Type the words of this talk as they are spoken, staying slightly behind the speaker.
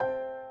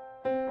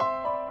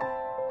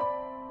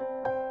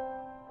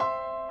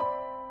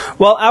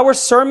Well, our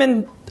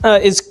sermon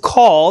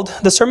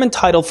the sermon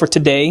title for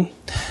today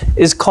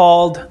is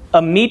called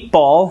A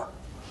Meatball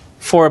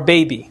for a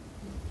Baby.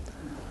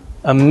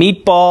 A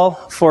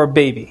Meatball for a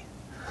Baby.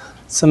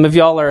 Some of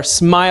y'all are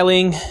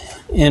smiling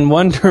and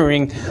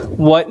wondering,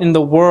 what in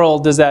the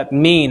world does that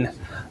mean?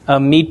 A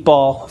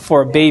meatball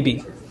for a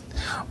baby.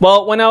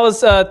 Well, when I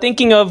was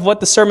thinking of what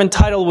the sermon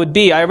title would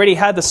be, I already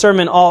had the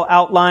sermon all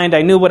outlined.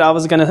 I knew what I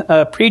was going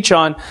to preach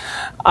on.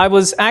 I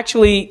was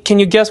actually, can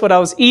you guess what I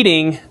was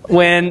eating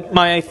when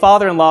my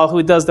father-in-law,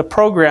 who does the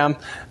program,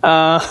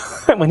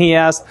 when he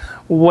asked,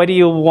 what do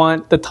you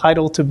want the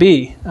title to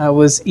be? I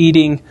was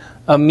eating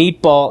a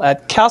meatball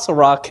at Castle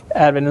Rock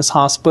Adventist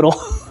Hospital.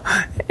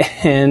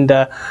 And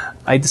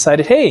I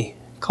decided, hey,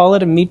 call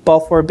it a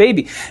meatball for a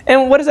baby.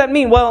 And what does that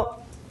mean? Well,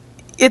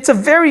 it's a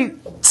very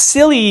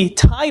silly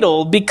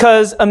title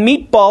because a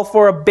meatball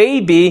for a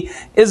baby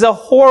is a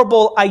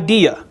horrible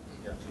idea.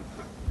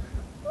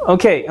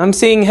 Okay, I'm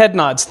seeing head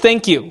nods.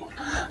 Thank you.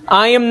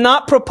 I am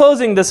not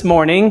proposing this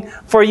morning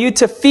for you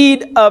to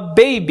feed a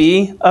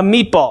baby a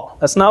meatball.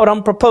 That's not what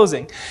I'm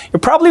proposing. You're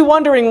probably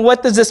wondering,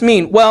 what does this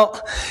mean?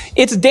 Well,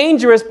 it's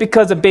dangerous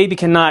because a baby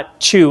cannot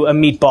chew a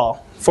meatball,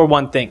 for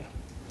one thing.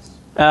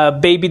 A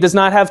baby does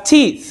not have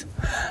teeth.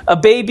 A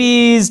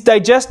baby's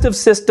digestive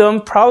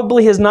system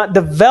probably has not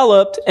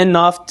developed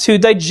enough to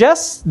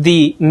digest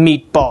the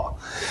meatball.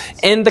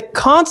 And the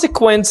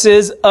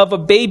consequences of a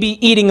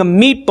baby eating a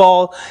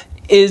meatball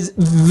is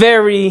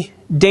very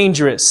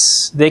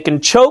dangerous. They can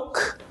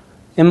choke,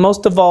 and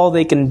most of all,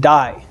 they can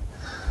die.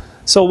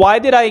 So why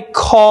did I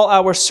call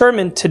our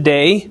sermon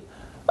today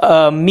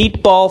a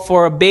meatball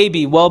for a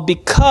baby? Well,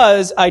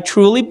 because I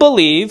truly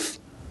believe,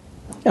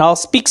 and I'll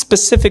speak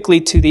specifically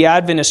to the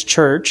Adventist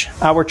church,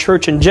 our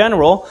church in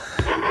general,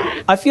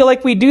 I feel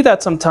like we do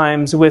that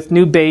sometimes with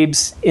new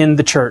babes in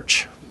the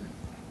church.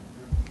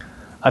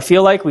 I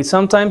feel like we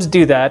sometimes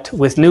do that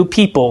with new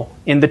people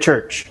in the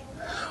church.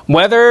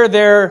 Whether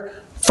they're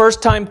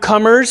first-time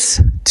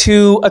comers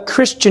to a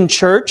Christian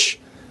church,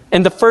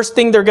 and the first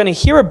thing they're going to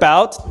hear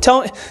about,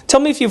 tell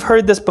me if you've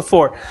heard this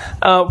before.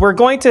 We're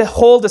going to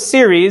hold a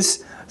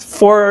series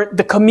for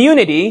the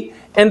community,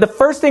 and the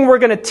first thing we're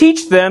going to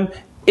teach them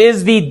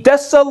is the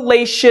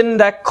desolation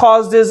that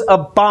causes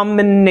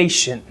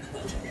abomination.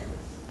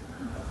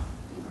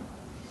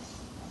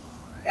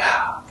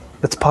 Yeah.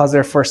 Let's pause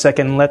there for a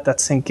second and let that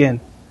sink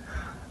in.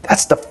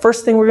 That's the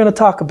first thing we're going to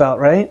talk about,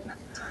 right?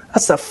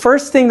 That's the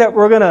first thing that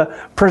we're going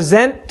to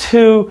present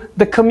to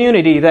the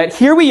community, that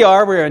here we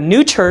are, we're a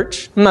new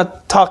church. I'm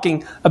not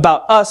talking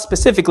about us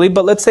specifically,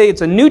 but let's say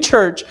it's a new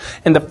church,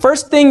 and the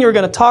first thing you're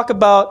going to talk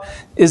about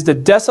is the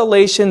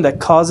desolation that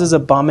causes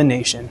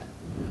abomination.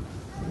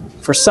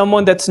 For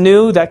someone that's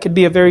new, that could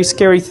be a very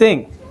scary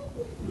thing.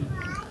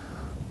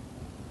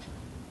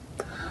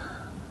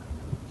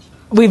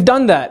 We've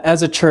done that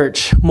as a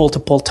church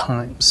multiple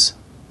times.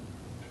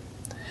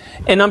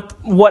 And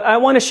what I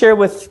want to share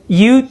with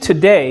you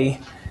today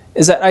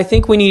is that I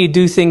think we need to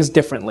do things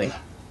differently.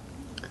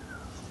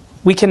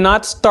 We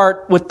cannot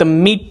start with the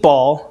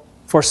meatball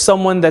for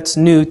someone that's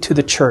new to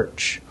the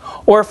church.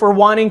 Or if we're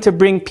wanting to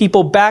bring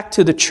people back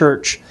to the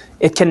church,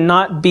 it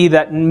cannot be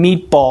that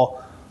meatball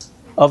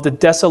of the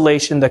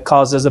desolation that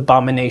causes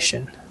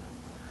abomination.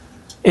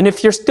 And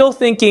if you're still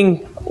thinking,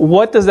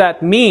 what does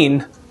that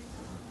mean?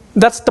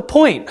 That's the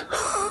point.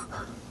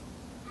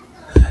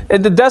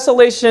 The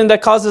desolation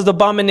that causes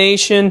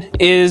abomination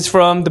is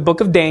from the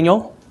book of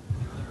Daniel.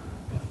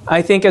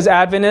 I think as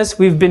Adventists,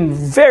 we've been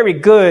very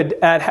good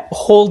at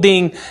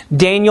holding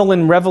Daniel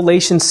and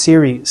Revelation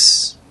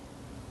series.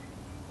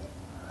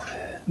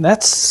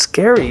 That's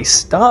scary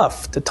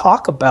stuff to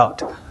talk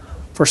about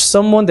for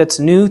someone that's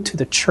new to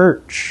the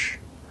church.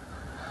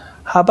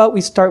 How about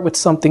we start with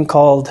something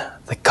called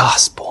the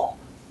gospel?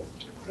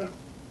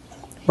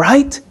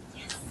 Right?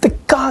 The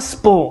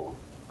gospel.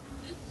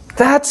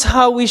 That's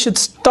how we should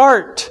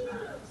start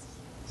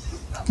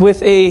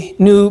with a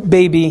new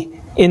baby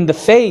in the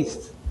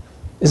faith,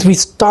 is we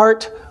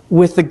start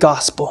with the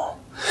gospel.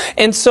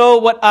 And so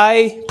what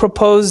I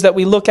propose that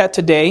we look at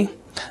today,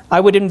 I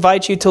would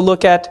invite you to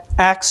look at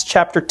Acts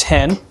chapter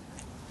 10.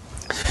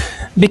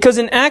 Because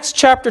in Acts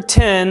chapter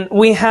 10,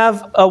 we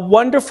have a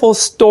wonderful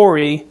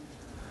story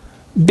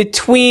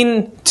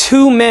between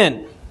two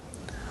men.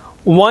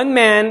 One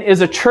man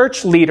is a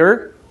church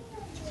leader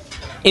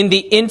in the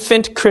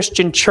infant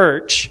Christian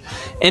church,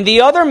 and the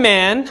other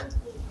man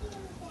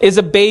is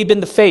a babe in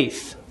the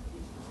faith,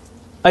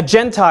 a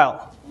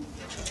Gentile,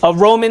 a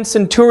Roman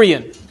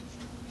centurion.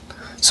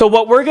 So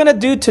what we're going to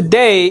do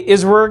today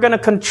is we're going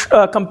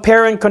to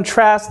compare and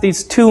contrast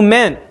these two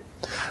men.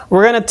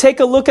 We're going to take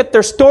a look at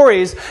their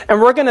stories,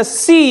 and we're going to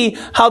see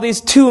how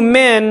these two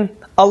men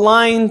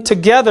align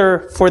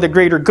together for the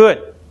greater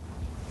good.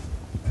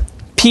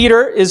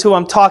 Peter is who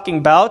I'm talking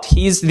about.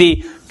 He's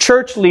the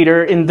church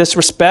leader in this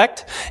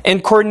respect.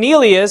 And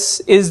Cornelius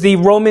is the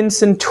Roman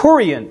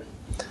centurion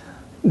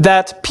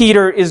that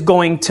Peter is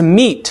going to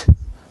meet.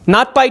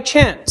 Not by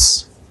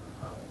chance,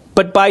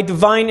 but by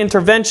divine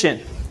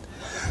intervention.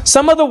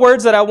 Some of the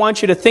words that I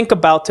want you to think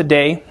about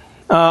today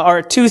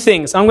are two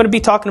things. I'm going to be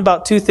talking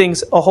about two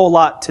things a whole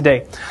lot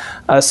today.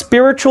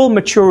 Spiritual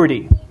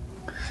maturity.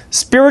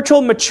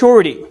 Spiritual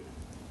maturity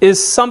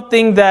is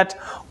something that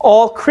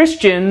all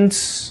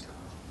Christians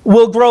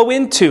will grow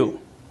into.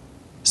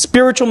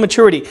 Spiritual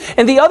maturity.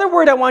 And the other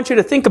word I want you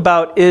to think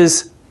about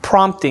is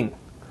prompting.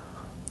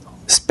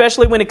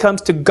 Especially when it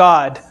comes to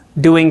God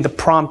doing the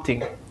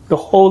prompting. The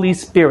Holy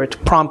Spirit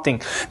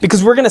prompting.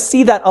 Because we're going to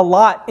see that a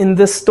lot in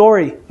this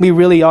story. We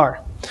really are.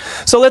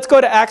 So let's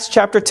go to Acts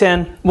chapter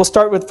 10. We'll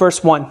start with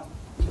verse 1.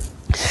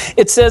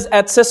 It says,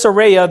 "At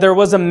Caesarea there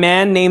was a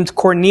man named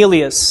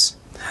Cornelius,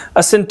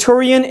 a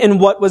centurion in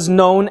what was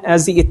known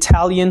as the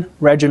Italian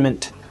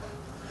regiment.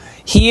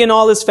 He and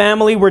all his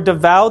family were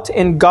devout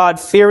and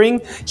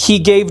God-fearing. He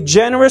gave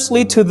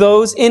generously to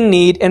those in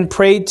need and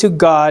prayed to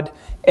God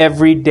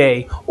every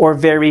day," or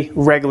very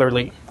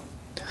regularly.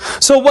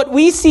 So what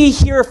we see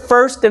here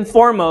first and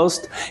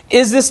foremost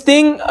is this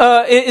thing,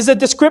 is a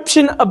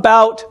description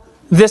about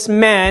this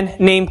man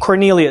named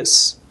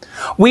Cornelius.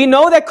 We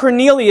know that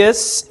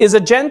Cornelius is a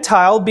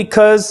Gentile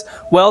because,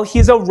 well,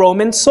 he's a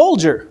Roman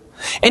soldier.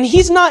 And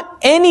he's not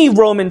any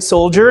Roman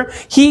soldier.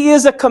 He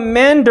is a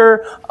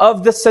commander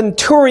of the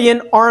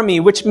centurion army,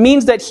 which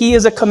means that he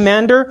is a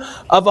commander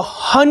of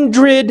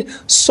 100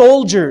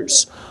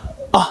 soldiers.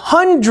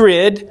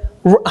 100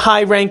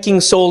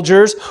 high-ranking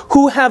soldiers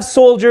who have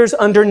soldiers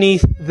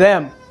underneath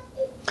them.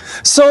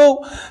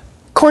 So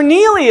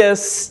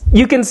Cornelius,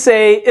 you can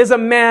say, is a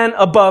man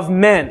above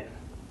men.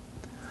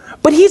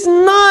 But he's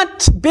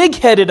not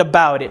big-headed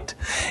about it.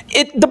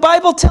 The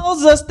Bible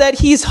tells us that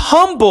he's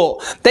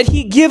humble, that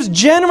he gives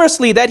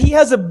generously, that he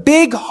has a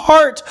big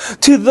heart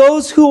to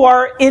those who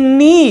are in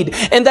need,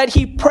 and that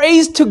he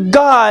prays to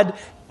God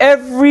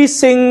every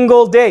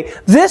single day.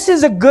 This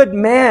is a good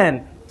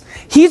man.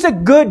 He's a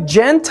good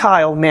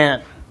Gentile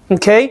man.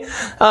 Okay?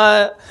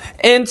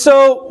 And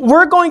so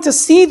we're going to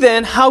see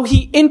then how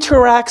he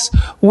interacts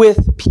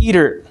with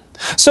Peter.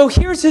 So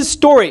here's his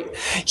story.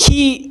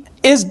 He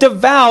is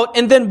devout,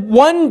 and then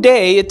one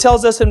day, it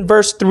tells us in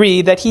verse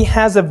 3 that he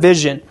has a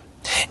vision.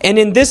 And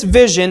in this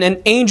vision,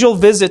 an angel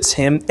visits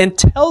him and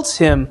tells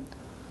him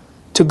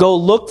to go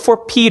look for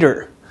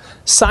Peter,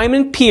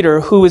 Simon Peter,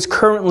 who is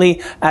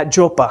currently at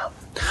Joppa.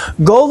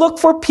 Go look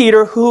for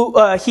Peter, who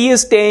he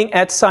is staying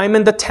at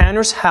Simon the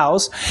tanner's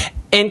house,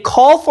 and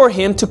call for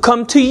him to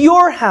come to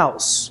your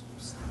house.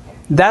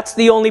 That's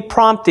the only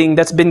prompting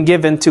that's been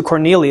given to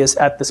Cornelius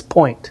at this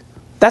point.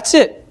 That's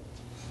it.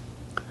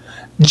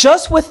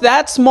 Just with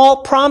that small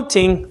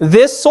prompting,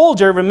 this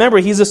soldier, remember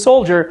he's a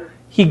soldier,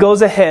 he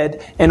goes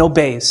ahead and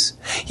obeys.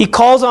 He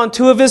calls on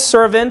 2 of his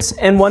servants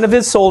and 1 of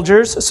his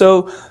soldiers,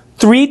 so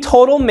 3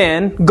 total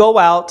men go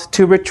out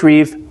to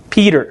retrieve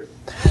Peter.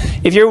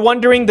 If you're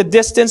wondering the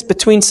distance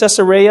between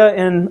Caesarea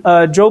and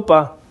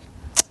Joppa,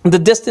 the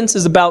distance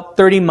is about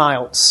 30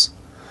 miles.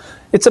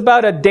 It's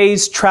about a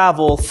day's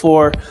travel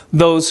for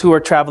those who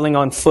are traveling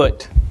on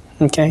foot.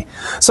 Okay,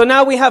 so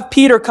now we have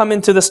Peter come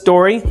into the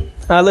story.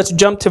 Let's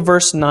jump to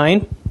verse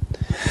 9.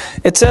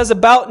 It says,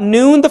 "About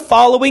noon the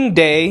following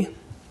day,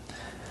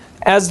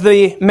 as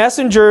the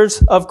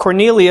messengers of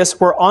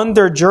Cornelius were on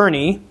their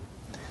journey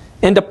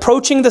and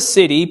approaching the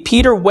city,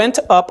 Peter went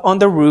up on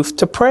the roof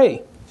to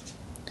pray.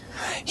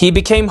 He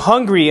became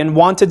hungry and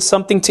wanted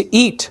something to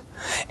eat.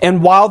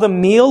 And while the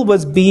meal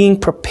was being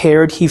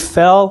prepared, he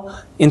fell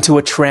into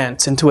a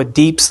trance, into a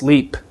deep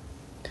sleep.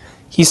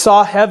 He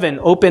saw heaven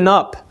open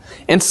up,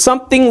 and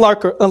something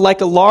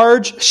like a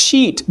large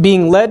sheet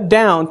being let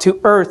down to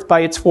earth by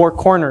its 4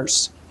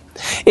 corners.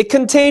 It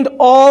contained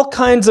all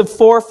kinds of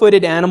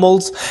 4-footed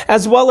animals,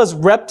 as well as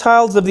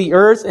reptiles of the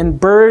earth and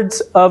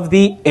birds of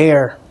the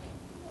air.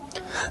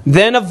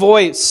 Then a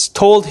voice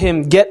told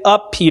him, 'Get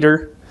up,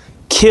 Peter,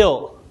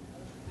 kill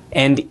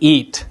and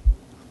eat.'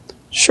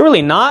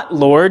 'Surely not,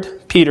 Lord,'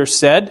 Peter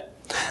said.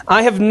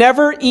 'I have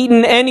never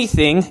eaten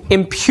anything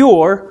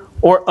impure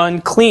or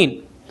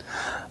unclean.'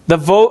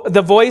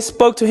 The voice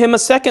spoke to him a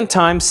second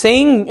time,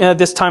 saying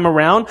this time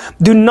around,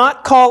 'Do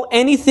not call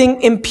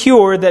anything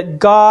impure that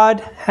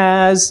God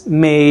has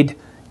made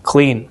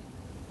clean.'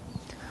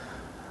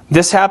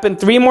 This happened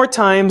 3 more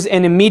times,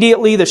 and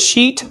immediately the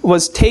sheet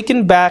was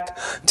taken back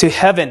to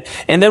heaven."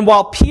 And then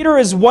while Peter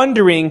is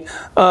wondering,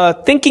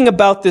 thinking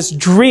about this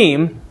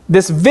dream,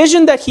 this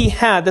vision that he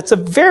had, that's a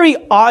very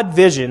odd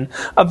vision,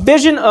 a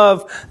vision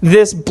of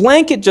this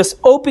blanket just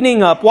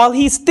opening up. While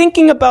he's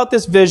thinking about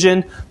this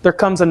vision, there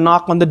comes a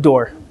knock on the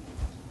door.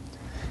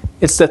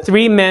 It's the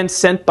 3 men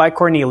sent by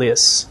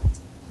Cornelius.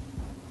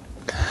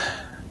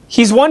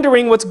 He's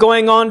wondering what's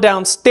going on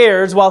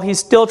downstairs while he's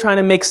still trying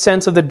to make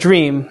sense of the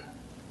dream.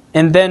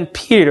 And then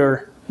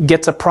Peter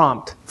gets a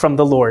prompt from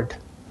the Lord.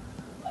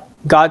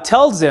 God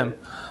tells him,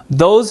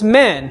 "Those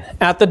men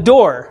at the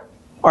door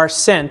are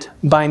sent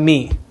by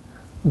me.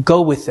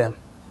 Go with them."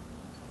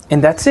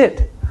 And that's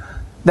it.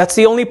 That's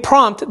the only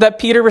prompt that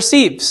Peter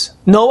receives.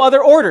 No other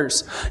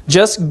orders.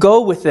 Just go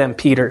with them,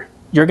 Peter.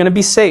 You're going to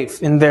be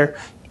safe in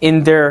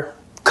their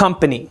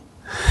company.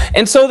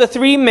 And so the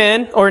 3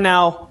 men, or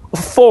now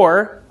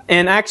 4,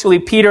 And actually,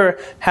 Peter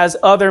has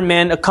other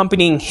men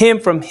accompanying him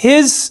from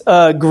his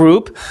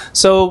group.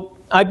 So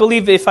I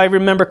believe, if I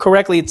remember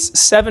correctly, it's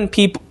 6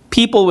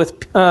 people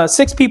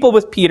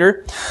with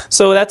Peter.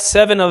 So that's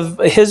 7 of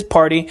his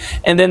party.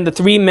 And then the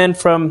 3 men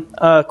from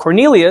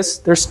Cornelius.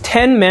 There's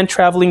 10 men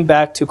traveling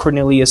back to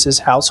Cornelius's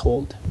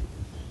household.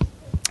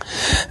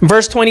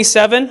 Verse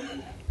 27.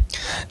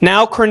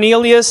 Now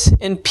Cornelius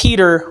and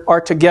Peter are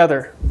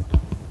together.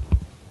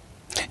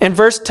 And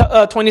verse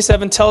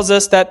 27 tells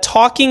us that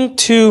talking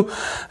to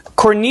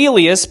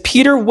Cornelius,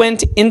 Peter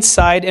went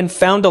inside and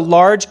found a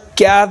large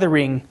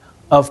gathering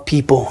of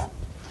people.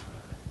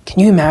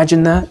 Can you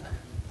imagine that?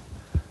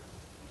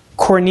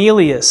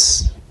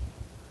 Cornelius,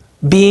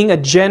 being a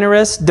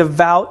generous,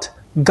 devout,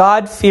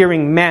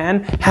 God-fearing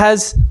man,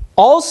 has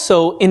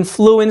also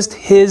influenced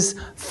his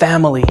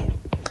family,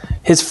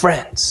 his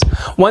friends.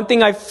 One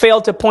thing I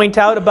failed to point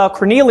out about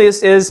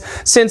Cornelius is,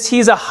 since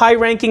he's a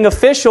high-ranking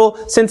official,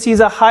 since he's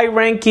a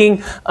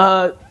high-ranking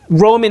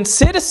Roman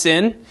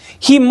citizen,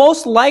 he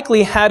most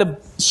likely had a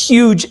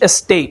huge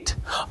estate,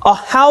 a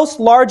house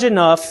large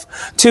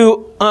enough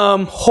to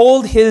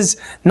hold his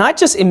not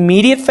just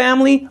immediate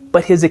family,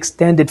 but his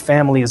extended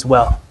family as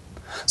well.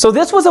 So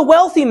this was a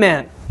wealthy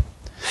man.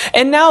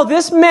 And now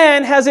this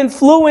man has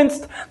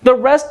influenced the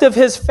rest of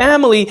his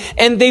family,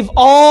 and they've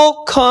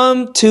all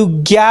come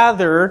to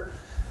gather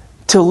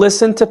to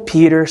listen to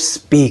Peter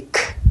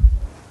speak.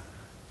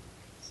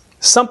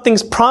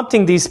 Something's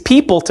prompting these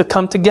people to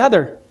come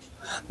together.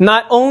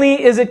 Not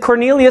only is it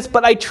Cornelius,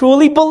 but I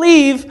truly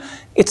believe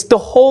it's the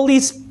Holy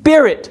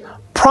Spirit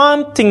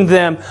prompting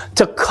them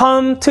to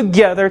come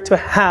together to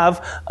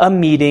have a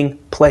meeting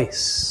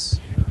place.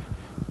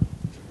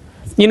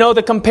 You know,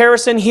 the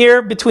comparison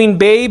here between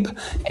babe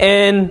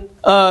and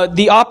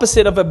the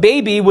opposite of a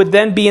baby would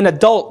then be an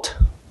adult.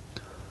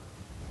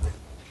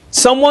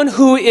 Someone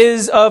who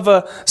is of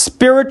a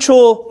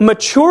spiritual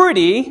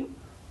maturity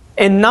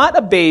and not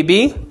a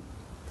baby,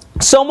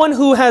 someone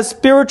who has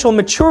spiritual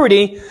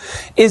maturity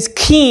is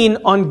keen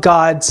on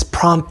God's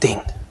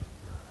prompting.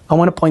 I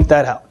want to point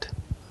that out.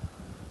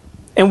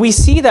 And we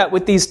see that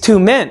with these 2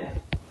 men.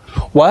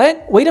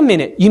 What? Wait a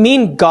minute. You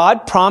mean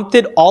God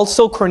prompted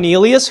also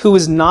Cornelius, who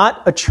is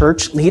not a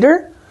church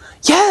leader?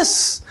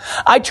 Yes.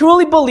 I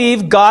truly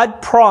believe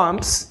God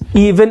prompts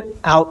even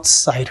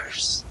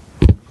outsiders.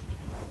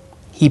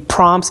 He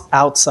prompts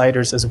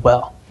outsiders as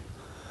well.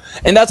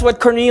 And that's what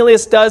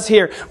Cornelius does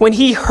here. When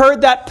he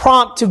heard that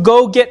prompt to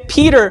go get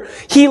Peter,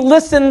 he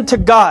listened to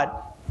God,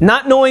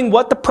 not knowing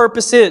what the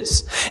purpose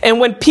is. And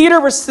when Peter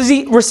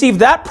received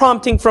that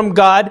prompting from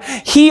God,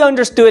 he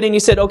understood and he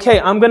said,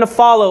 okay, I'm going to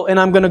follow and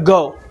I'm going to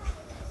go.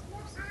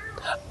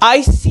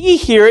 I see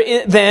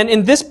here then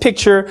in this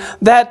picture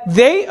that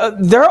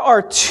there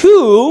are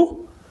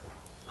 2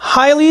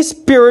 highly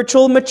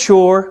spiritual,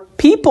 mature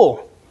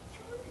people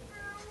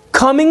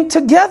coming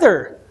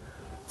together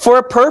for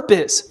a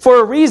purpose, for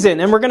a reason.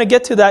 And we're going to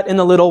get to that in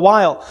a little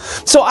while.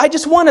 So I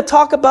just want to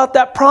talk about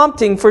that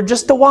prompting for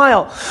just a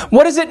while.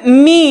 What does it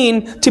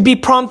mean to be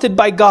prompted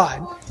by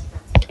God?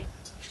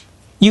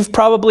 You've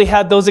probably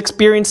had those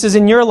experiences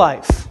in your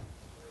life.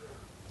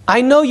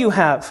 I know you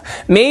have.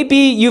 Maybe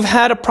you've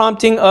had a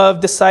prompting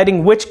of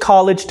deciding which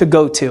college to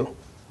go to,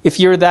 if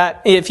you're in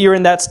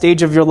that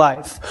stage of your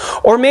life.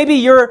 Or maybe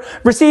you're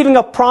receiving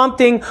a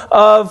prompting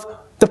of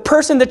the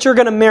person that you're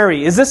going to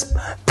marry. Is this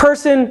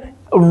person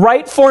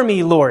right for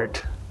me, Lord?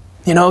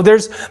 You know,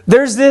 there's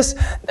this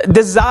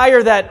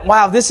desire that,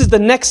 wow, this is the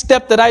next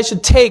step that I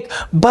should take,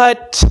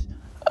 but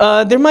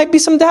there might be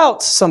some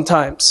doubts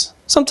sometimes.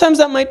 Sometimes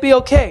that might be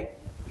okay.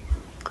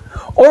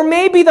 Or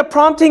maybe the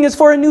prompting is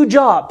for a new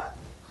job.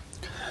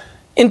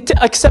 In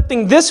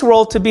accepting this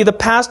role to be the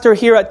pastor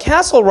here at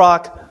Castle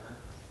Rock,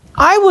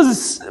 I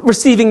was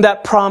receiving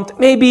that prompt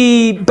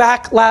maybe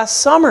back last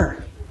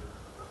summer.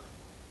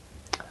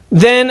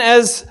 Then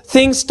as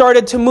things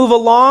started to move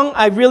along,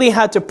 I really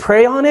had to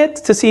pray on it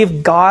to see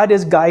if God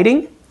is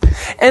guiding.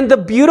 And the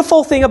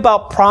beautiful thing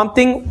about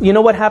prompting, you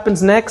know what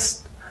happens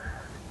next?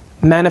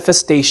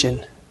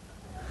 Manifestation.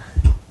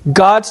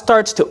 God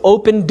starts to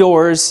open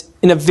doors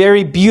in a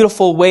very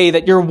beautiful way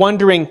that you're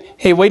wondering,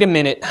 hey, wait a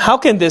minute, how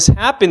can this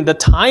happen? The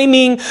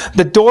timing,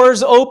 the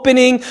doors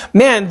opening,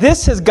 man,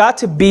 this has got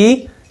to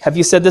be, have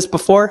you said this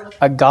before?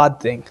 A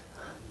God thing.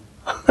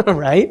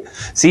 Right?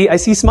 See, I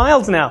see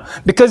smiles now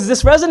because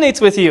this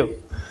resonates with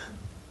you.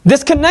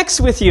 This connects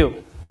with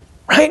you.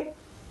 Right?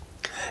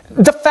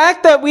 The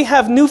fact that we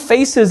have new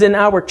faces in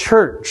our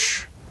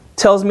church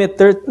tells me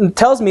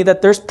that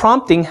there's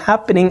prompting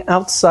happening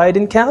outside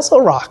in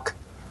Castle Rock.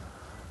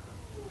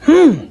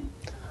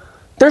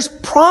 There's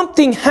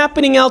prompting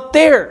happening out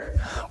there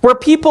where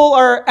people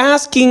are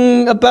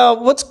asking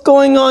about what's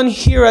going on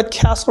here at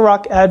Castle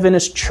Rock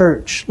Adventist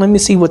Church. Let me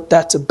see what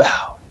that's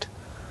about.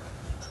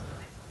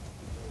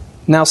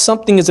 Now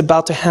something is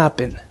about to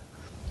happen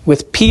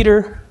with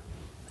Peter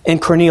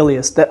and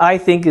Cornelius that I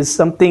think is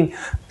something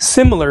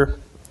similar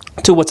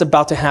to what's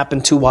about to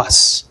happen to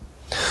us.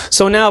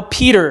 So now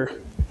Peter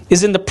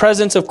is in the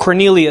presence of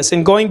Cornelius.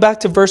 And going back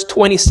to verse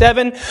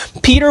 27,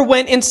 Peter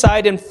went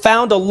inside and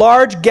found a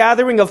large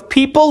gathering of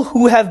people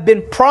who have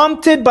been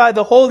prompted by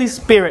the Holy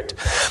Spirit.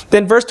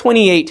 Then verse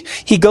 28,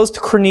 he goes to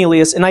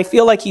Cornelius, and I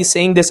feel like he's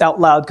saying this out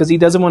loud because he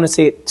doesn't want to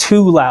say it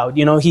too loud.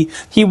 You know,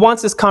 he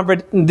wants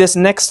this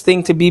next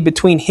thing to be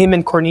between him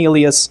and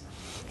Cornelius.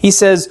 He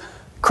says,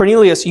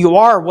 Cornelius, you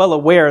are well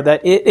aware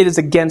that it is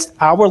against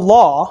our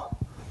law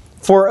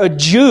for a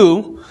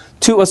Jew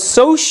to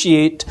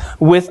associate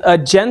with a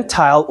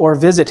Gentile or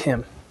visit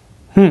him.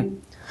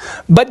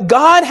 But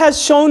God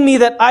has shown me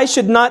that I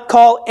should not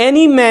call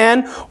any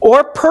man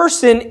or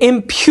person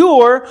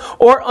impure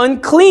or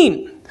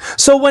unclean.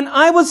 So when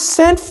I was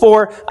sent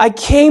for, I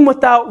came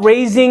without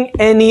raising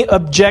any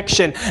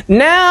objection.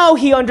 Now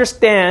he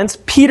understands,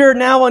 Peter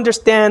now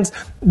understands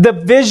the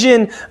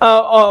vision,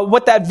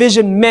 what that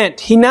vision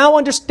meant. He now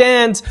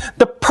understands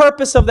the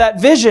purpose of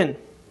that vision.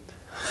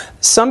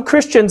 Some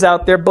Christians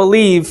out there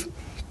believe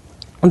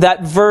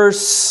that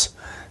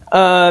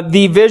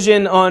the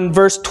vision on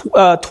verse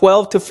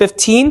 12 to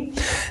 15,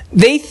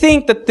 they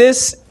think that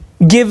this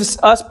gives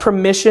us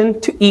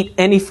permission to eat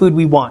any food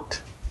we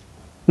want.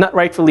 Not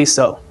rightfully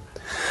so.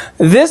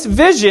 This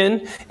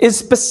vision is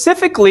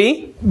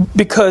specifically,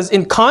 because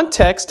in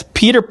context,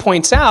 Peter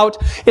points out,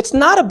 it's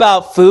not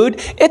about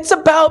food, it's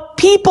about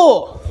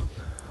people.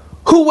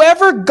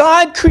 Whoever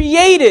God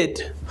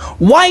created,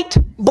 white,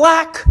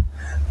 black,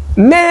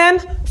 man,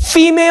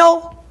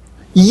 female,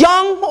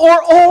 young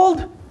or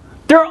old,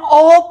 they're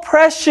all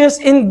precious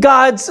in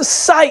God's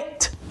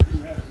sight.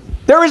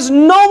 There is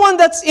no one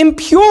that's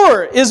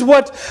impure, is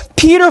what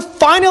Peter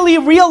finally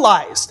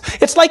realized.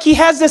 It's like he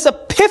has this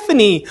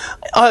epiphany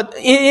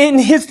in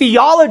his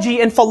theology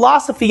and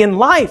philosophy in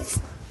life.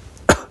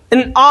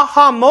 An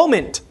aha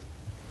moment.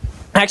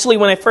 Actually,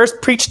 when I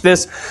first preached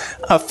this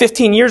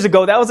 15 years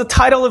ago, that was the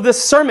title of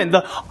this sermon,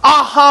 the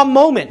aha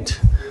moment.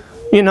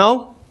 You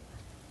know?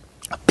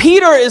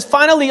 Peter is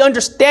finally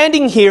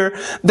understanding here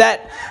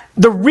that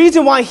the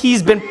reason why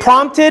he's been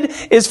prompted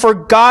is for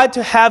God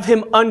to have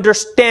him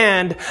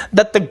understand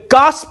that the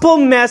gospel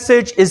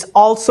message is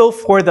also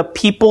for the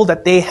people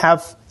that they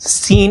have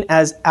seen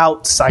as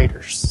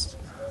outsiders.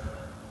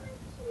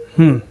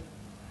 Could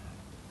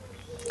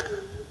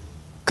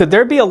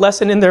there be a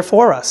lesson in there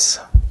for us?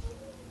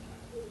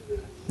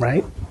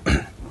 Right?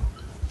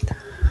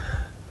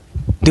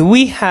 Do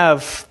we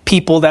have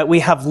people that we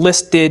have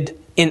listed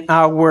in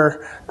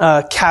our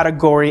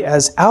category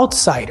as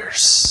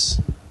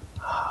outsiders?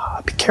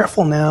 Be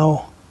careful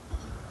now.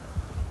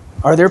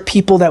 Are there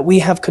people that we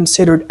have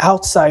considered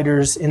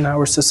outsiders in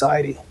our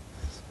society?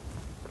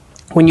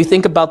 When you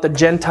think about the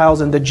Gentiles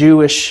and the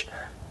Jewish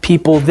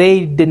people,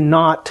 they did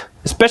not,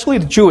 especially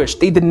the Jewish,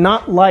 they did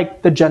not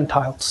like the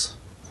Gentiles.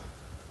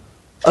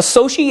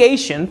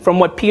 Association, from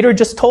what Peter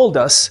just told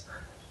us,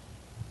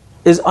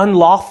 is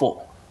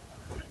unlawful.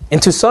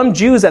 And to some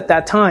Jews at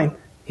that time,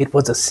 it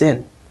was a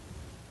sin.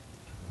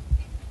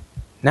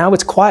 Now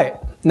it's quiet.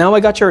 Now I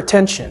got your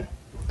attention.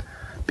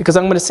 Because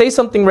I'm going to say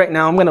something right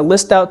now. I'm going to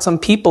list out some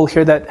people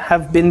here that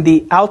have been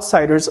the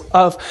outsiders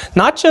of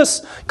not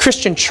just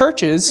Christian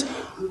churches,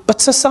 but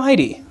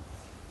society.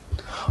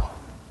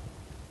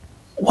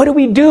 What do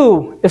we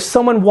do if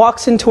someone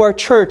walks into our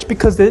church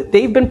because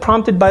they've been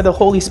prompted by the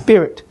Holy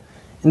Spirit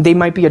and they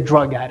might be a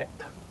drug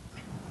addict,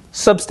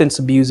 substance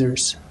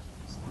abusers?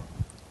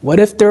 What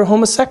if they're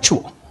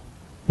homosexual?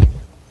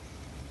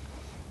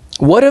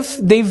 What if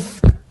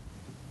they've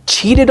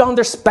cheated on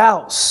their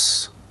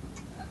spouse?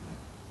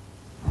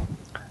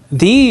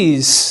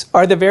 These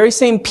are the very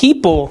same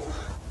people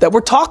that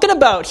we're talking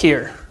about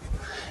here.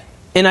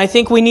 And I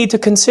think we need to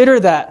consider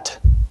that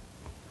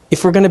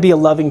if we're going to be a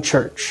loving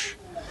church.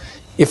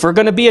 If we're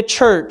going to be a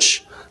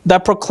church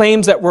that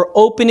proclaims that we're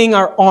opening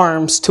our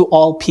arms to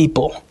all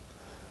people.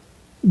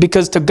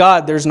 Because to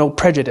God, there's no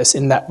prejudice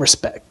in that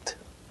respect.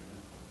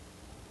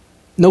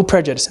 No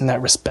prejudice in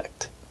that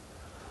respect.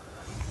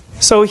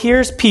 So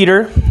here's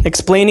Peter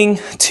explaining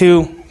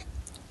to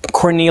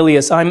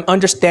Cornelius, I'm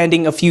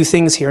understanding a few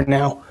things here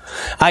now.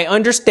 I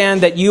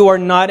understand that you are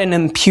not an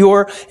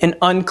impure and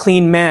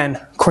unclean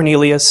man,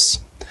 Cornelius.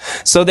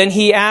 So then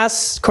he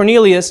asks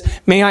Cornelius,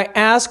 may I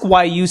ask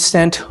why you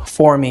sent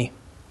for me?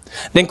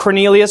 Then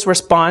Cornelius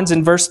responds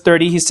in verse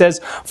 30. He says,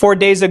 4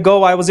 days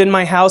ago I was in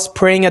my house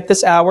praying at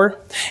this hour,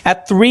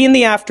 at 3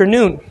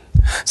 p.m.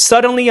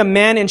 Suddenly a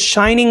man in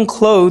shining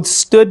clothes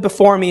stood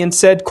before me and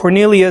said,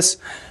 Cornelius,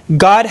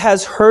 God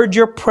has heard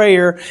your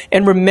prayer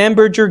and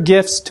remembered your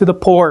gifts to the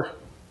poor.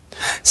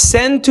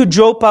 Send to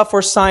Joppa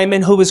for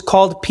Simon, who is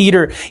called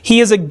Peter. He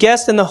is a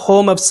guest in the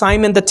home of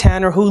Simon the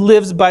tanner, who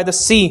lives by the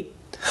sea.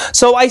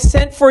 So I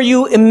sent for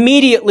you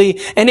immediately,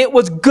 and it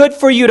was good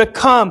for you to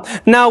come.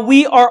 Now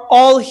we are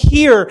all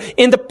here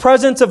in the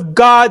presence of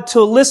God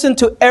to listen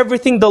to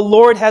everything the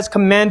Lord has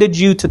commanded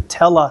you to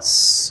tell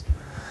us.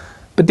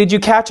 But did you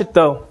catch it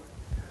though?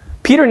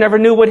 Peter never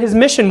knew what his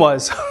mission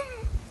was.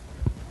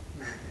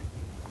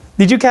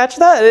 Did you catch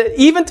that?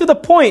 Even to the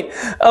point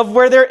of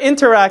where they're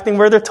interacting,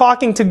 where they're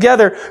talking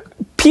together.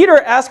 Peter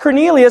asked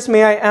Cornelius,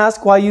 may I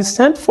ask why you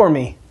sent for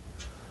me?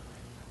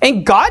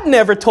 And God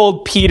never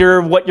told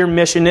Peter what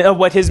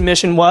his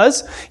mission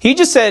was. He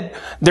just said,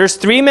 there's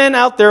 3 men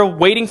out there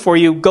waiting for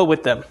you. Go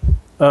with them.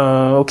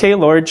 Okay,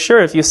 Lord,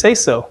 sure, if you say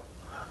so.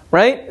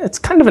 Right? It's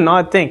kind of an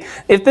odd thing.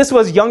 If this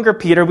was younger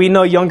Peter, we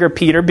know younger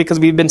Peter because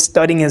we've been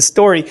studying his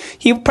story.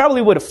 He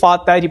probably would have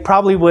fought that. He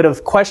probably would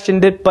have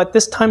questioned it. But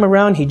this time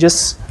around, he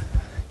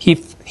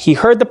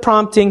heard the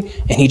prompting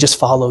and he just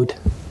followed.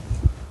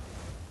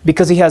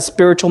 Because he has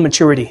spiritual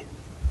maturity.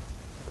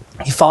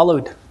 He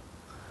followed.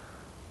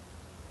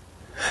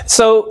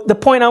 So the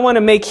point I want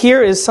to make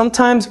here is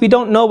sometimes we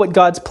don't know what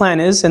God's plan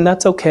is, and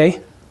that's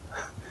okay.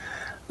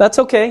 That's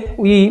okay.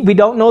 We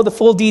don't know the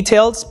full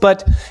details,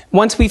 but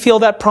once we feel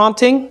that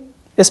prompting,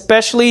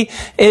 especially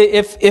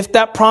if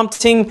that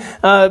prompting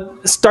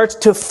starts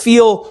to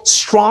feel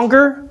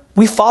stronger,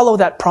 we follow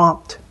that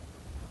prompt.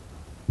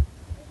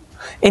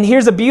 And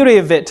here's the beauty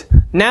of it.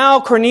 Now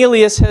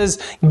Cornelius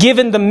has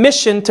given the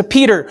mission to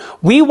Peter.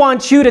 We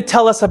want you to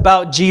tell us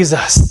about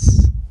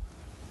Jesus.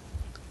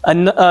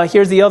 And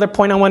here's the other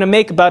point I want to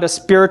make about a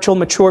spiritual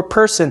mature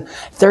person.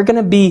 They're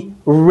going to be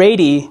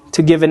ready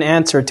to give an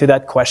answer to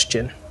that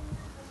question.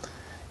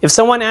 If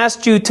someone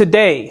asked you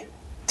today,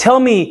 tell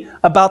me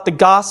about the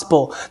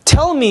gospel.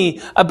 Tell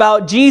me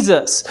about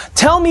Jesus.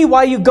 Tell me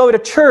why you go to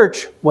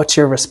church. What's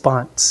your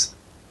response?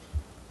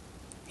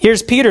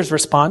 Here's Peter's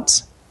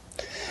response.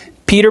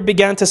 Peter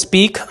began to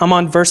speak. I'm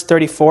on verse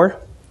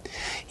 34.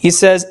 He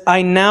says,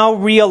 I now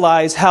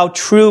realize how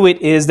true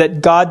it is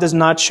that God does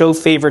not show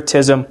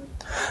favoritism,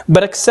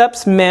 but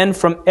accepts men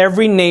from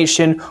every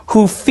nation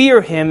who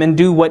fear him and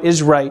do what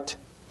is right.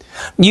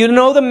 You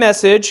know the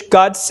message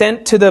God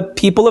sent to the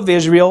people of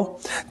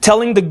Israel,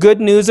 telling the good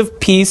news of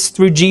peace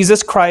through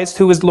Jesus Christ,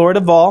 who is Lord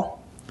of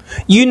all.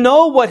 You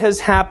know what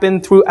has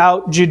happened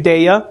throughout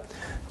Judea,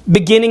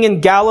 beginning in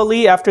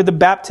Galilee after the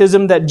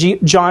baptism that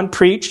John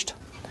preached.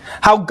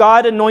 How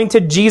God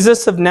anointed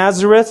Jesus of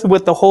Nazareth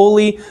with the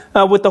Holy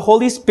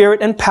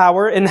Spirit and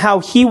power, and how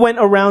he went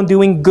around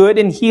doing good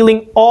and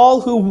healing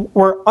all who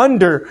were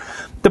under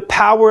the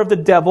power of the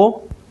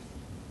devil,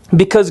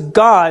 because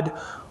God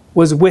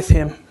was with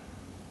him.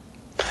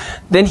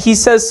 Then he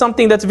says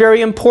something that's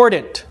very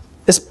important,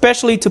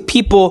 especially to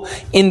people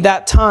in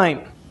that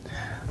time.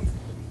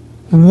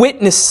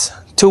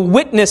 To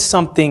witness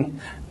something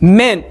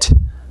meant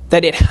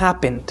that it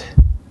happened.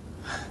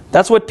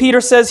 That's what Peter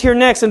says here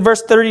next in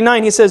verse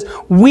 39. He says,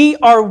 we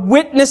are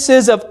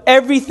witnesses of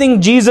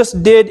everything Jesus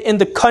did in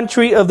the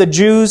country of the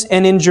Jews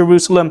and in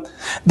Jerusalem.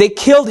 They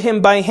killed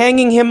him by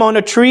hanging him on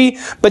a tree,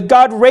 but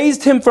God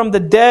raised him from the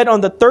dead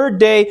on the 3rd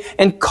day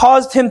and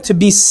caused him to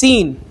be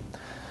seen.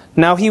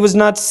 Now he was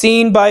not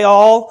seen by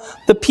all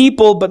the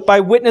people, but by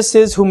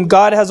witnesses whom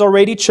God has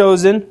already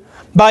chosen,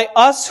 by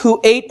us who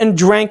ate and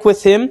drank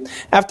with him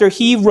after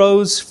he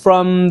rose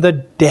from the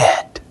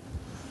dead.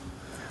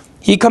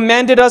 He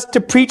commanded us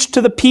to preach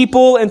to the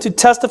people and to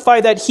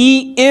testify that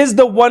he is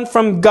the one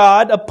from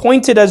God,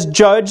 appointed as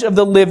judge of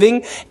the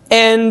living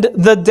and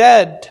the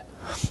dead.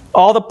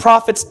 All the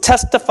prophets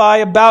testify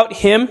about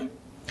him,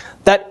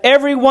 that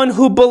everyone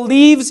who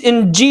believes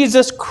in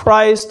Jesus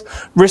Christ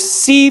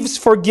receives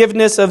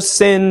forgiveness of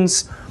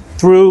sins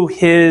through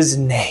his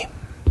name.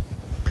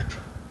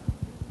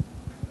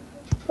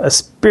 A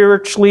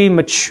spiritually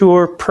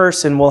mature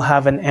person will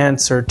have an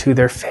answer to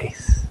their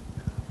faith.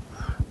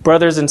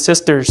 Brothers and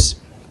sisters,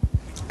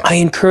 I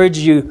encourage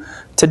you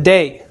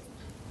today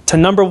to,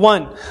 number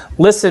 1,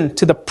 listen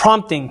to the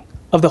prompting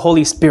of the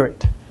Holy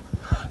Spirit.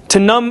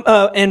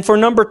 And for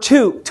number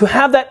 2, to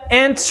have that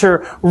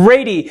answer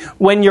ready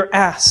when you're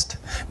asked.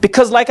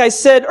 Because like I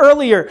said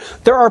earlier,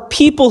 there are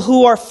people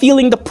who are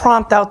feeling the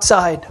prompt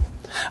outside.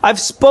 I've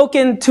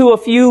spoken to a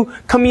few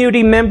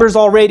community members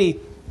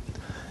already,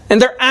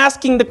 and they're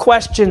asking the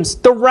questions,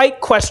 the right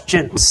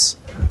questions.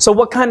 So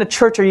what kind of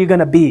church are you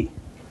going to be?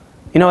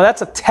 You know,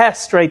 that's a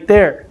test right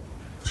there.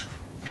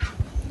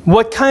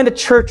 What kind of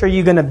church are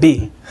you going to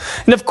be?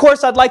 And of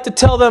course, I'd like to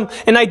tell them,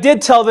 and I did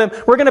tell them,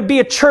 we're going to be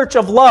a church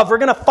of love. We're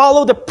going to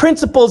follow the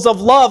principles of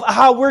love,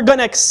 how we're going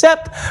to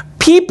accept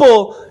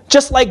people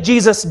just like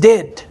Jesus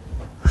did.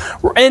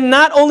 And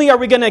not only are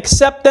we going to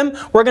accept them,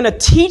 we're going to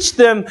teach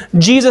them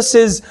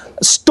Jesus'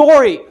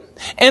 story.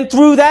 And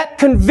through that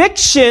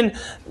conviction,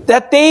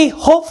 that they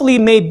hopefully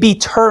may be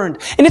turned.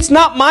 And it's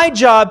not my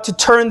job to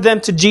turn them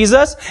to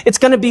Jesus. It's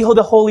going to be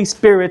the Holy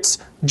Spirit's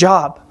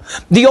job.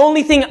 The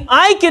only thing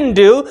I can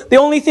do, the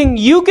only thing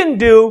you can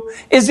do,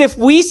 is if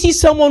we see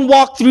someone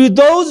walk through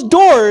those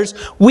doors,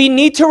 we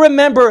need to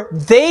remember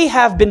they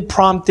have been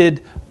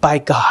prompted by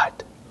God.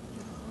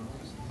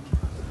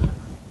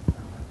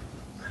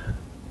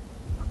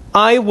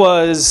 I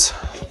was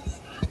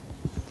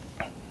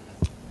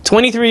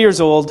 23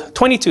 years old,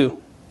 22,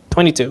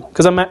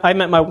 because I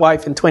met my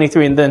wife in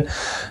 23, and then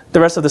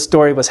the rest of the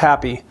story was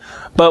happy.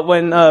 But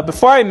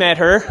before I met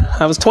her,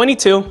 I was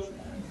 22,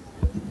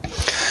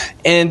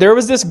 and there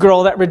was this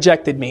girl that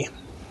rejected me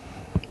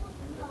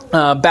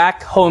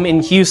back home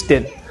in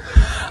Houston.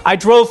 I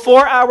drove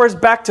 4 hours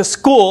back to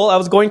school. I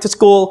was going to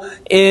school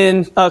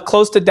in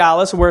close to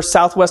Dallas, where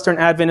Southwestern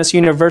Adventist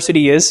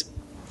University is.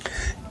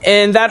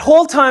 And that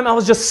whole time I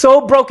was just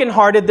so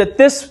brokenhearted that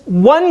this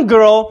one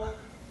girl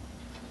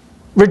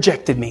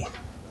rejected me.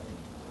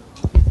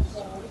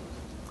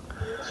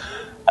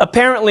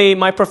 Apparently,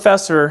 my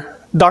professor,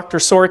 Dr.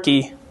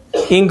 Sorky,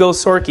 Ingo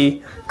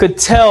Sorky, could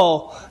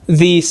tell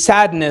the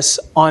sadness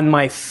on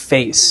my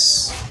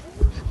face.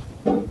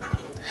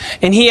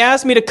 And he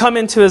asked me to come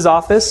into his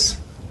office.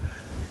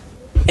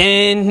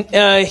 And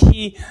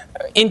he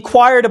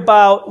inquired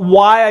about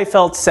why I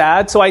felt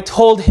sad. So I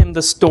told him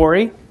the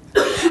story.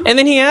 And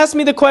then he asked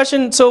me the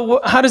question, so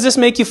how does this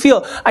make you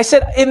feel? I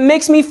said, it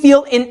makes me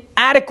feel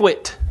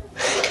inadequate.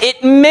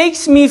 It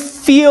makes me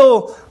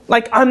feel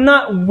like I'm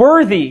not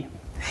worthy.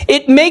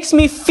 It makes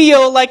me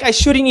feel like I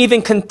shouldn't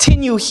even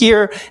continue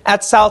here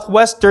at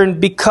Southwestern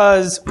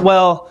because,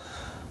 well,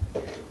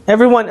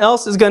 everyone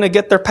else is going to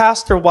get their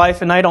pastor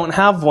wife and I don't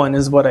have one,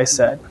 is what I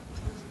said.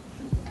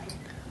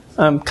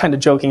 I'm kind of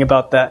joking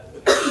about that.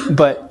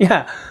 But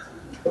yeah.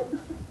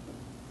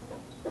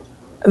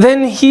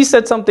 Then he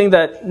said something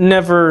that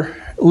never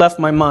left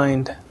my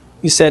mind.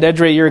 He said,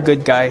 Edre, you're a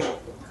good guy.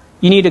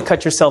 You need to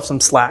cut yourself some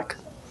slack.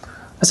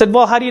 I said,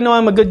 well, how do you know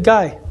I'm a good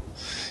guy?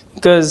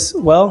 Because,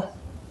 well,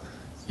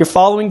 you're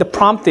following the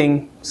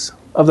promptings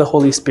of the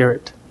Holy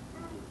Spirit.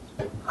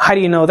 How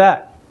do you know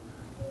that?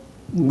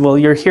 Well,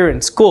 you're here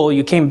in school.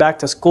 You came back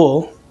to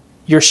school.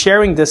 You're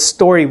sharing this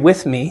story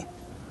with me.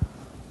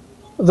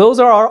 Those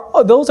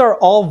are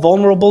all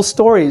vulnerable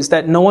stories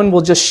that no one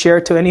will just share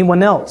to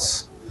anyone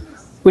else.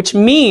 Which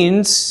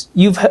means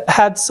you've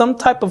had some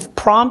type of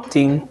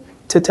prompting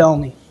to tell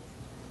me.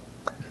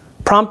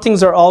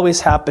 Promptings are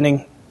always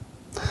happening.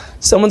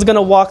 Someone's going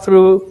to walk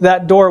through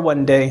that door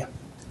one day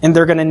and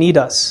they're going to need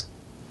us.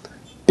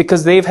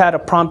 Because they've had a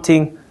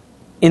prompting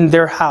in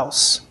their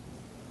house,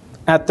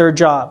 at their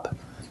job.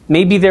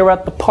 Maybe they're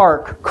at the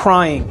park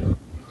crying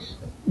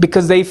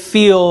because they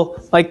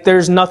feel like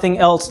there's nothing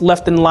else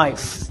left in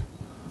life.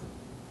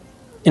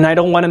 And I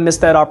don't want to miss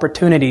that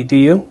opportunity, do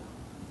you?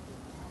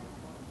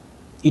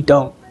 You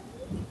don't.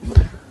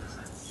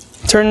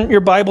 Turn your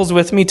Bibles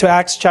with me to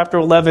Acts chapter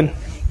 11,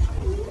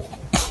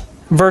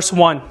 verse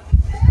 1.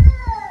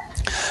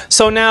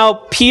 So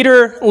now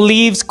Peter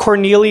leaves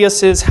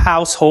Cornelius's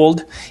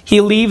household.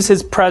 He leaves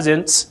his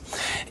presence.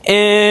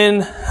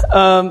 And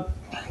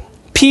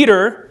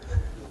Peter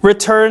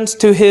returns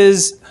to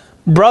his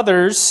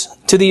brothers,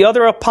 to the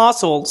other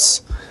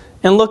apostles.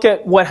 And look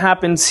at what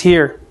happens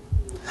here.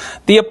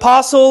 The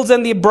apostles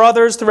and the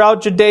brothers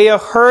throughout Judea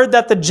heard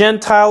that the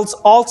Gentiles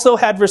also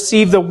had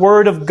received the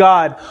word of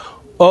God.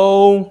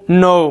 Oh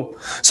no.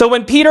 So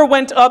when Peter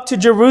went up to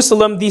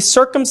Jerusalem, the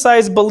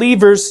circumcised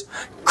believers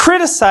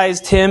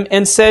criticized him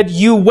and said,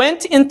 you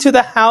went into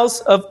the house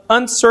of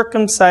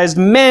uncircumcised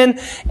men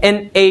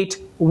and ate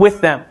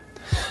with them.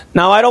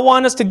 Now, I don't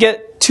want us to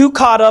get too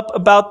caught up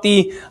about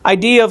the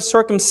idea of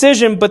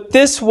circumcision, but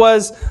this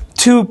was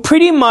to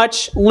pretty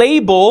much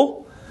label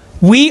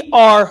we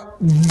are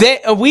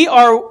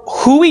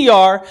who we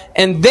are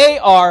and they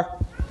are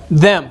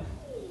them.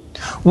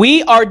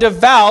 We are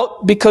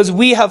devout because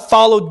we have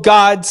followed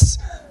God's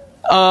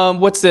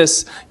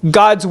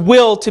God's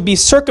will to be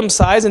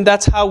circumcised, and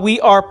that's how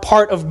we are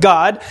part of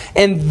God,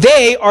 and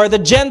they are the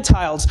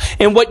Gentiles.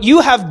 And what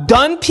you have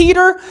done,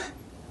 Peter,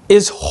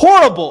 is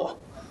horrible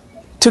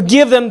to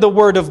give them the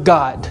word of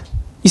God.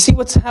 You see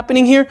what's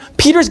happening here?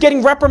 Peter's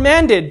getting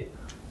reprimanded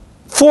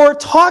for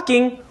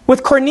talking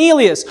with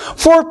Cornelius,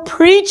 for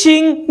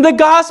preaching the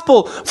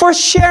gospel, for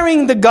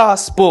sharing the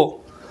gospel.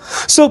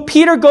 So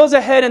Peter goes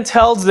ahead and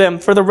tells them,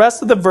 for the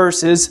rest of the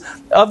verses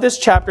of this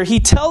chapter, he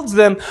tells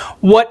them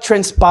what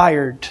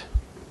transpired.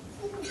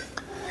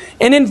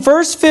 And in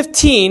verse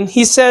 15,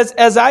 he says,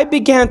 as I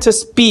began to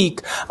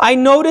speak, I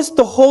noticed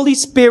the Holy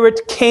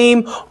Spirit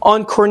came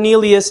on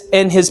Cornelius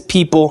and his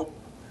people,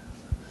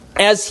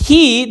 as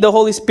the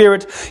Holy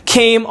Spirit,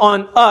 came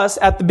on us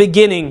at the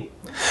beginning.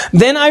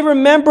 Then I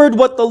remembered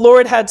what the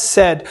Lord had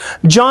said.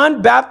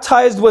 John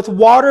baptized with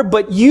water,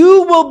 but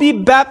you will be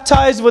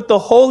baptized with the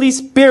Holy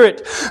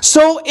Spirit.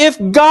 So if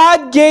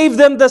God gave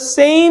them the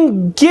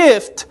same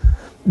gift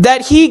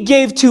that He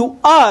gave to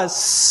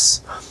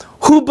us,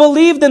 who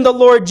believed in the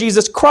Lord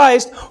Jesus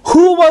Christ,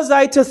 who was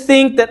I to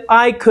think that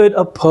I could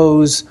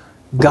oppose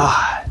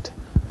God?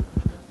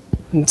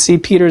 And see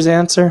Peter's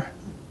answer?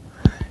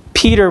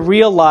 Peter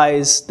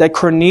realized that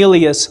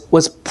Cornelius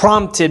was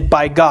prompted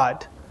by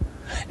God.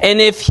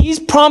 And if he's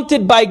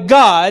prompted by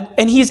God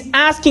and he's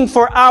asking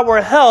for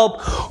our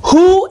help,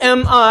 who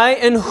am I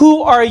and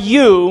who are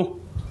you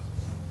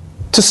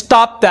to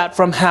stop that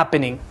from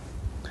happening?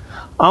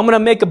 I'm going to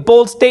make a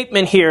bold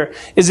statement here,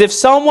 is if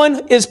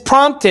someone is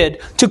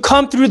prompted to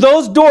come through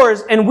those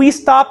doors and we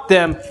stop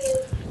them,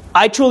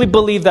 I truly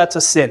believe that's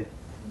a sin.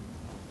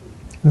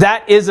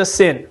 That is a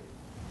sin.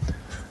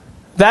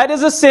 That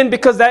is a sin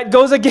because that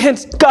goes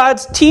against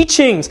God's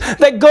teachings.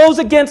 That goes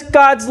against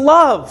God's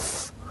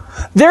love.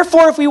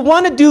 Therefore, if we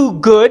want to do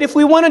good, if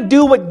we want to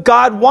do what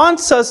God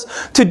wants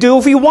us to do,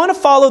 if we want to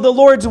follow the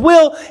Lord's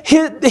will,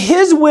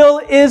 His will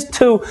is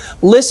to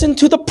listen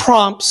to the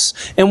prompts.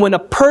 And when a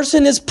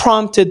person is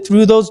prompted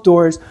through those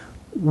doors,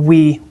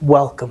 we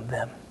welcome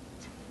them.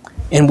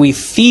 And we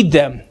feed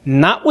them,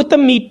 not with the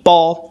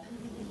meatball,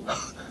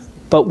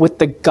 but with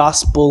the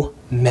gospel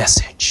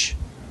message.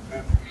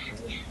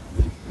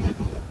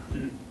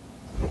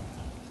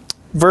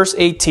 Verse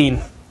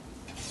 18.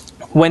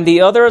 When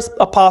the other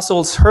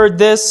apostles heard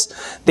this,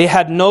 they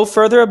had no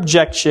further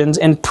objections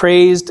and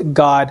praised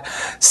God,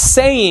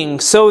 saying,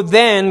 "So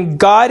then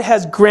God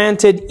has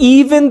granted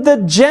even the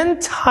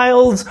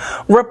Gentiles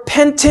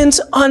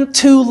repentance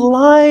unto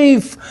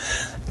life."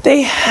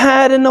 They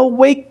had an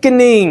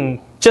awakening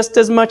just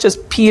as much as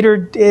Peter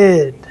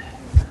did.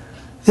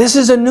 This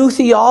is a new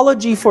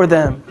theology for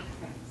them.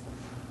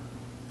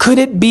 Could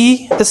it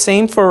be the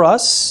same for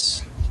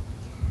us?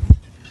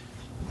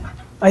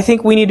 I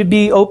think we need to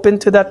be open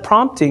to that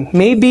prompting.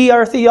 Maybe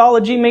our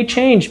theology may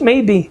change.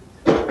 Maybe.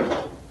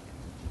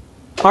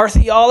 Our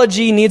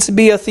theology needs to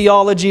be a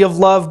theology of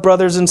love,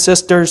 brothers and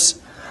sisters.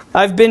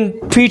 I've been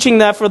preaching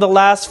that for the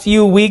last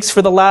few weeks,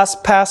 for the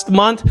past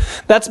month.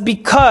 That's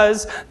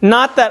because,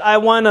 not that I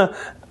want to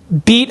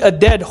beat a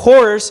dead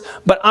horse,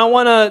 but I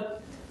want to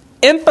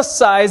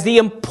emphasize the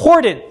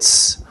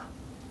importance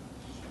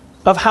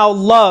of how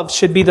love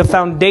should be the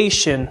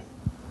foundation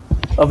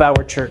of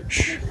our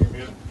church.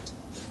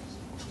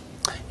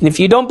 And if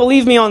you don't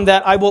believe me on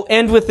that, I will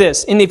end with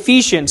this. In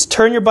Ephesians,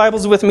 turn your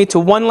Bibles with me to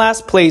one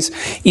last place.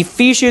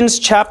 Ephesians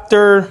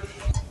chapter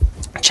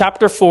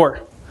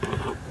 4.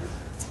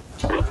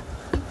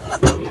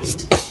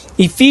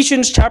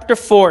 Ephesians chapter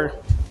 4,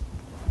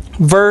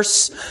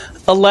 verse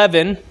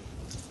 11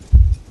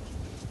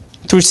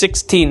 through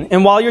 16.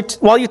 And while you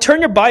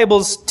turn your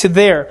Bibles to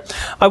there,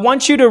 I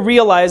want you to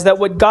realize that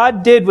what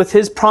God did with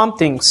his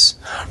promptings,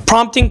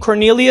 prompting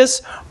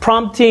Cornelius,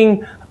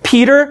 prompting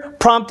Peter,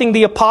 prompting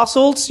the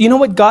apostles, you know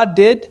what God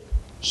did?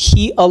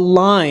 He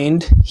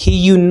aligned, he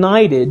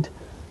united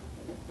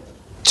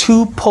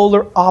two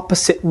polar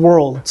opposite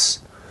worlds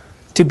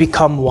to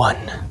become one.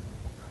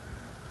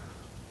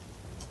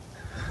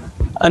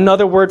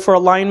 Another word for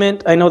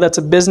alignment, I know that's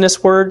a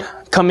business word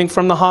coming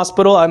from the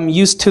hospital. I'm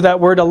used to that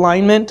word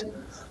alignment.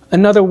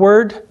 Another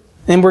word,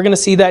 and we're going to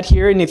see that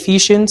here in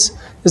Ephesians,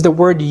 is the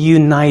word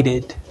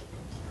united.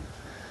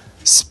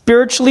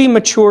 Spiritually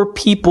mature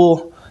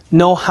people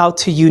know how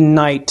to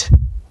unite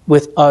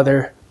with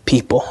other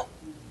people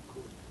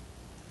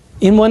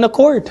in one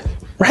accord,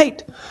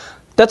 right?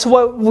 That's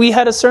what we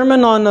had a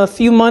sermon on a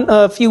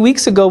few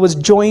weeks ago, was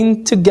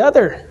joined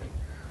together,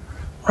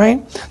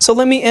 right? So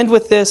let me end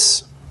with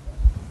this.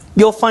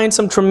 You'll find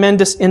some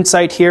tremendous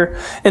insight here,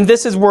 and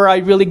this is where I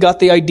really got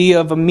the idea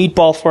of a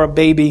meatball for a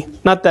baby.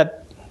 Not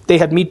that they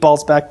had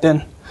meatballs back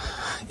then.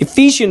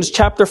 Ephesians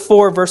chapter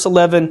 4, verse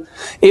 11.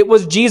 It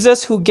was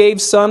Jesus who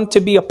gave some to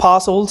be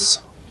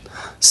apostles,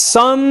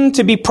 some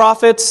to be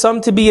prophets, some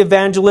to be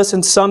evangelists,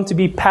 and some to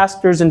be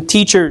pastors and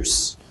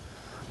teachers.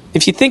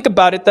 If you think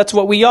about it, that's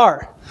what we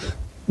are.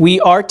 We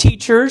are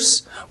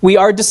teachers. We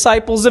are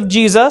disciples of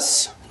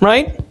Jesus,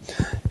 right?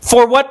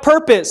 For what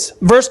purpose?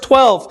 Verse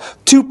 12,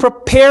 to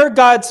prepare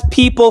God's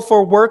people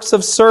for works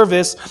of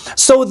service,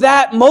 so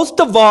that, most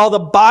of all, the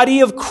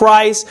body of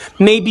Christ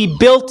may be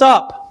built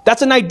up.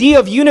 That's an idea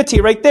of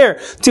unity right there.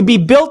 To be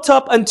built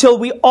up until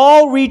we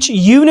all reach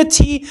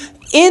unity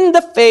in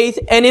the faith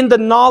and in the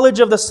knowledge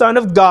of the Son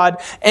of God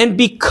and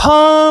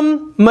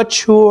become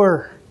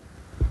mature.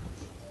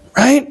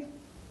 Right?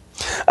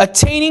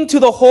 Attaining to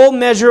the whole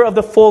measure of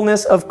the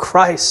fullness of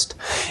Christ.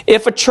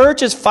 If a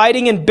church is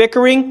fighting and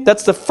bickering,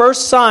 that's the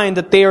first sign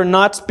that they are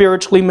not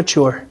spiritually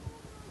mature.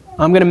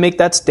 I'm going to make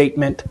that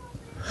statement.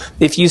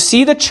 If you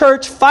see the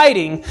church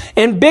fighting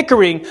and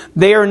bickering,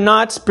 they are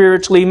not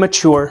spiritually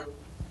mature.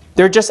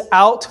 They're just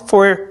out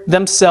for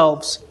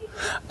themselves.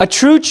 A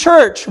true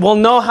church will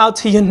know how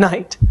to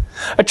unite.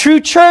 A true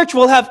church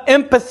will have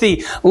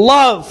empathy,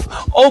 love,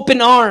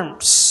 open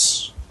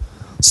arms,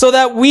 so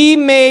that we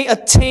may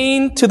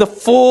attain to the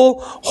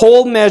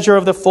whole measure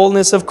of the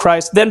fullness of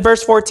Christ. Then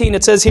verse 14,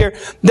 it says here,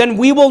 then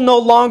we will no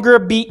longer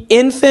be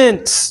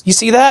infants. You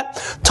see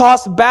that?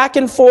 Tossed back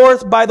and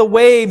forth by the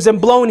waves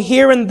and blown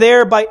here and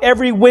there by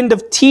every wind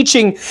of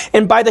teaching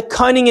and by the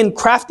cunning and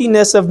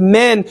craftiness of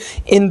men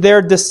in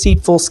their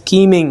deceitful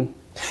scheming.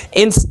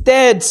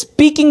 Instead,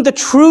 speaking the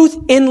truth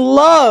in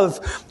love,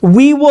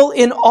 we will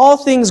in all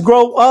things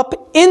grow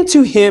up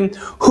into Him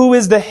who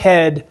is the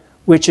head,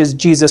 which is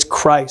Jesus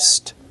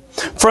Christ.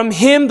 From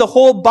Him, the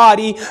whole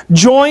body,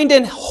 joined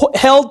and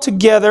held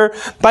together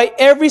by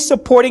every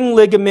supporting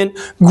ligament,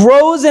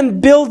 grows and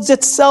builds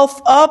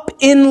itself up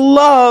in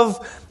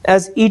love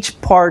as each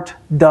part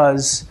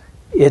does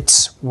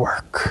its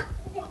work.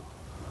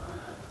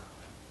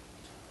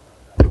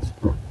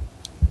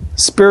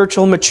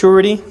 Spiritual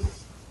maturity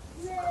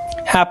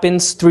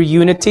happens through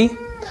unity,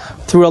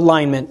 through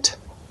alignment.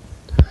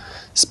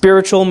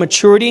 Spiritual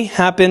maturity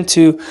happened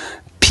to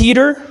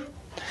Peter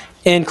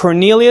and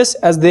Cornelius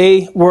as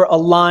they were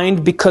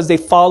aligned because they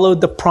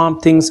followed the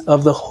promptings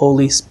of the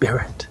Holy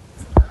Spirit.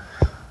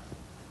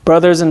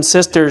 Brothers and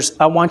sisters,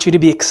 I want you to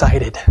be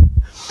excited.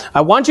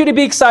 I want you to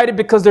be excited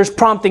because there's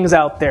promptings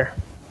out there.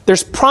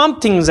 There's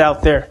promptings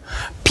out there.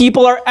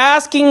 People are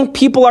asking,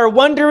 people are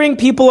wondering,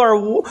 people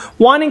are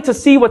wanting to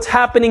see what's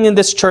happening in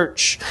this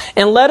church.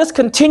 And let us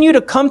continue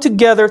to come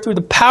together through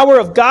the power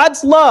of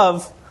God's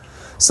love,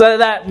 so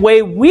that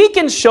way we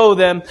can show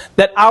them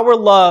that our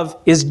love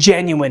is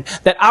genuine,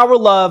 that our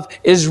love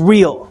is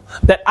real,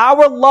 that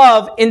our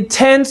love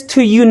intends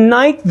to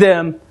unite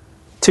them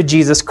to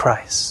Jesus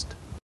Christ.